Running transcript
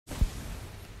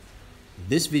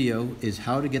This video is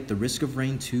how to get the Risk of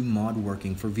Rain 2 mod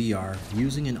working for VR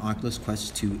using an Oculus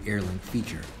Quest 2 AirLink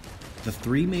feature. The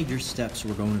three major steps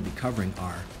we're going to be covering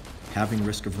are having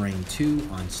Risk of Rain 2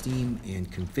 on Steam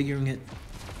and configuring it,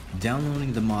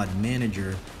 downloading the mod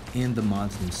manager and the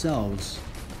mods themselves,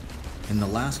 and the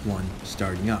last one,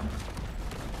 starting up.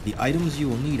 The items you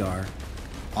will need are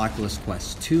Oculus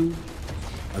Quest 2,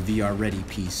 a VR-ready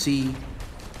PC,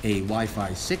 a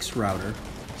Wi-Fi 6 router,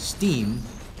 Steam,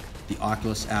 the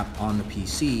Oculus app on the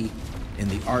PC,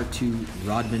 and the R2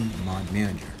 Rodman mod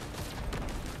manager.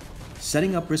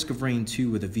 Setting up Risk of Rain 2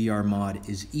 with a VR mod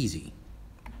is easy.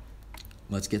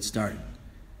 Let's get started.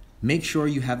 Make sure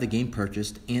you have the game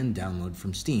purchased and download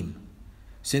from Steam.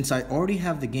 Since I already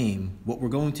have the game, what we're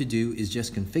going to do is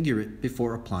just configure it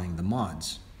before applying the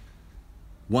mods.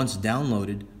 Once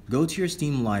downloaded, go to your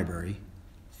Steam library,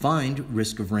 find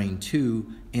Risk of Rain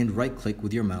 2, and right-click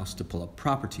with your mouse to pull up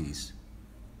Properties.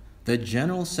 The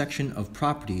General section of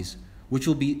Properties, which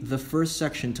will be the first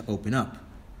section to open up.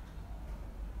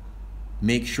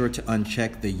 Make sure to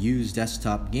uncheck the Use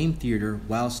Desktop Game Theater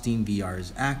while Steam VR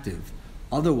is active.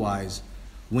 Otherwise,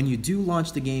 when you do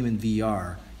launch the game in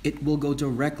VR, it will go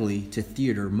directly to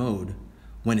theater mode.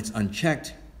 When it's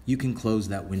unchecked, you can close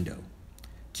that window.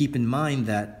 Keep in mind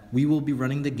that we will be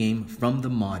running the game from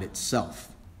the mod itself.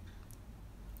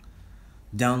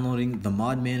 Downloading the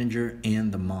mod manager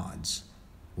and the mods.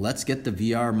 Let's get the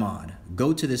VR mod.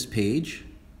 Go to this page.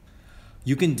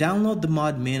 You can download the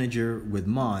mod manager with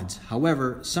mods.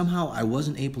 However, somehow I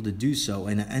wasn't able to do so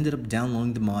and I ended up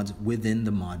downloading the mods within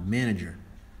the mod manager.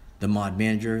 The mod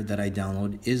manager that I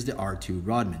downloaded is the R2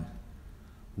 Rodman.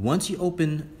 Once you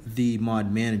open the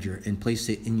mod manager and place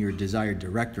it in your desired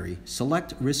directory,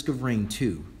 select Risk of Rain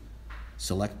 2.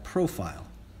 Select Profile.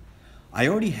 I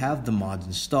already have the mods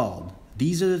installed.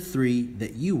 These are the three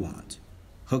that you want: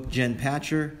 Hook Gen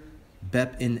Patcher,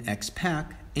 BEP X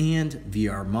Pack, and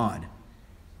VR Mod.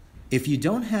 If you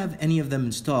don't have any of them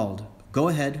installed, go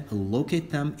ahead and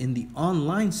locate them in the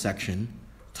online section,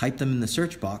 type them in the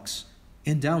search box,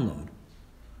 and download.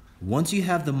 Once you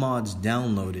have the mods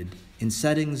downloaded, in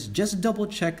settings, just double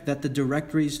check that the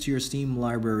directories to your Steam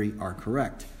library are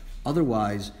correct.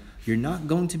 Otherwise, you're not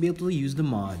going to be able to use the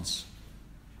mods.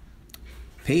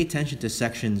 Pay attention to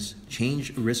sections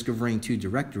Change Risk of Rain 2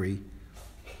 directory,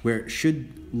 where it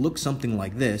should look something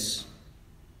like this,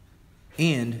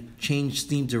 and Change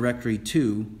Steam directory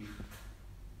to.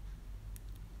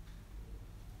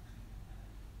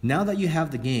 Now that you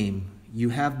have the game, you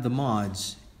have the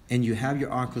mods, and you have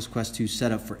your Oculus Quest 2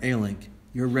 set up for AirLink,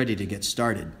 you're ready to get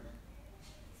started.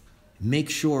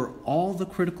 Make sure all the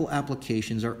critical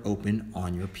applications are open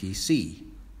on your PC.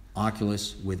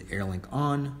 Oculus with AirLink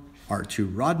on, R2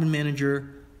 Rodman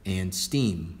Manager, and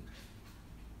Steam.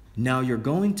 Now you're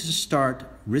going to start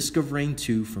Risk of Rain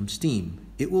 2 from Steam.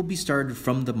 It will be started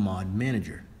from the mod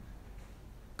manager.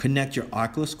 Connect your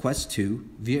Oculus Quest 2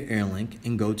 via AirLink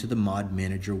and go to the mod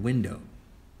manager window.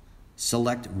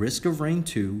 Select Risk of Rain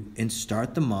 2 and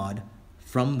start the mod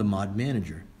from the mod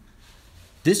manager.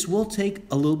 This will take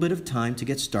a little bit of time to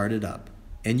get started up,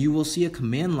 and you will see a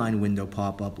command line window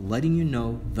pop up letting you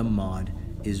know the mod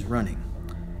is running.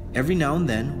 Every now and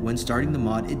then, when starting the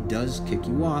mod, it does kick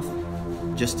you off,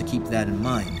 just to keep that in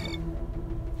mind.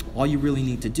 All you really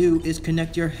need to do is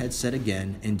connect your headset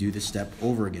again and do the step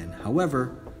over again.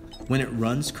 However, when it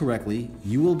runs correctly,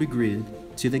 you will be greeted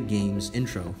to the game's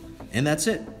intro, and that's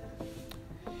it.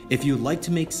 If you'd like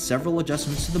to make several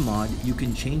adjustments to the mod, you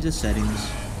can change the settings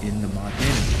in the mod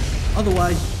manager.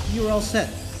 Otherwise, you're all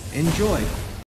set. Enjoy!